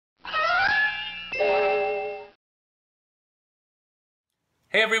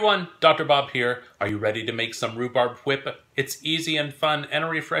Hey everyone, Dr. Bob here. Are you ready to make some rhubarb whip? It's easy and fun and a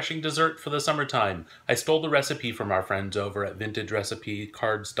refreshing dessert for the summertime. I stole the recipe from our friends over at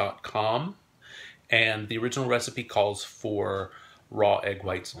vintagerecipecards.com, and the original recipe calls for raw egg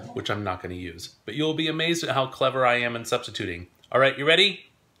whites, which I'm not going to use. But you'll be amazed at how clever I am in substituting. All right, you ready?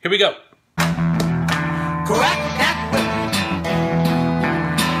 Here we go. Crack that whip.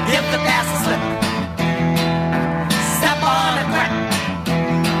 Give the gas a slip. Step on a crack.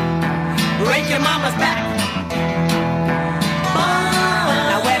 Break your mama's back.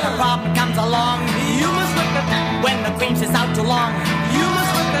 Now when a problem comes along, you must whip it. When the cream sits out too long, you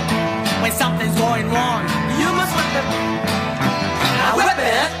must whip it. When something's going wrong, you must whip it. Now whip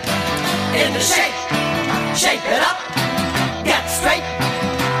it into shape. Shape it up. Get straight.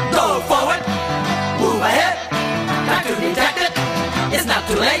 Go forward. Move ahead. Got to detect it. It's not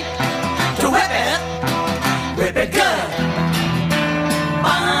too late to whip it. Whip it good.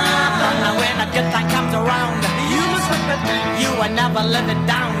 Now when a good time comes around, you must whip it. You will never live it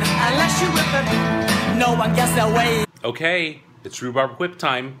down unless you whip it. No one gets their way. Okay, it's rhubarb whip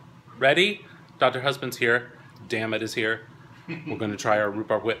time. Ready? Dr. Husband's here. Damn it is here. We're going to try our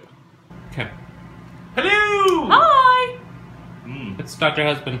rhubarb whip. Okay. Hello! Hi! It's Dr.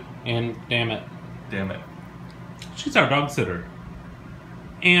 Husband and damn it. Damn it. She's our dog sitter.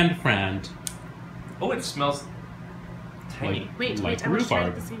 And friend. Oh, it smells tangy. Wait, Like I want to try it at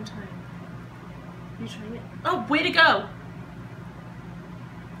rhubarb. the same time. Are you trying it? Oh, way to go!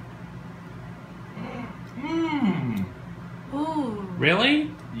 Mmm. Ooh.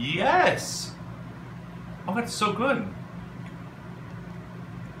 Really? Yes. Oh, that's so good.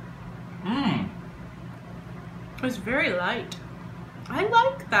 Mmm. It's very light. I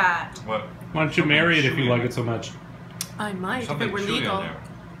like that. What? Why don't you marry it if you like it so much? I might Something if it were chewy legal. on there.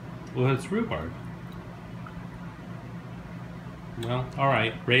 Well, it's rhubarb. Well,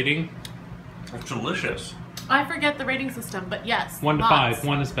 alright. Rating? It's delicious. I forget the rating system, but yes. 1 to lots. 5.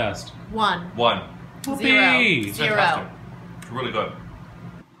 1 is best. 1. 1. Whoopee! Zero. Fantastic. It's really good.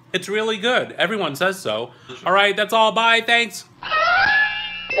 It's really good. Everyone says so. Alright, that's all. Bye. Thanks.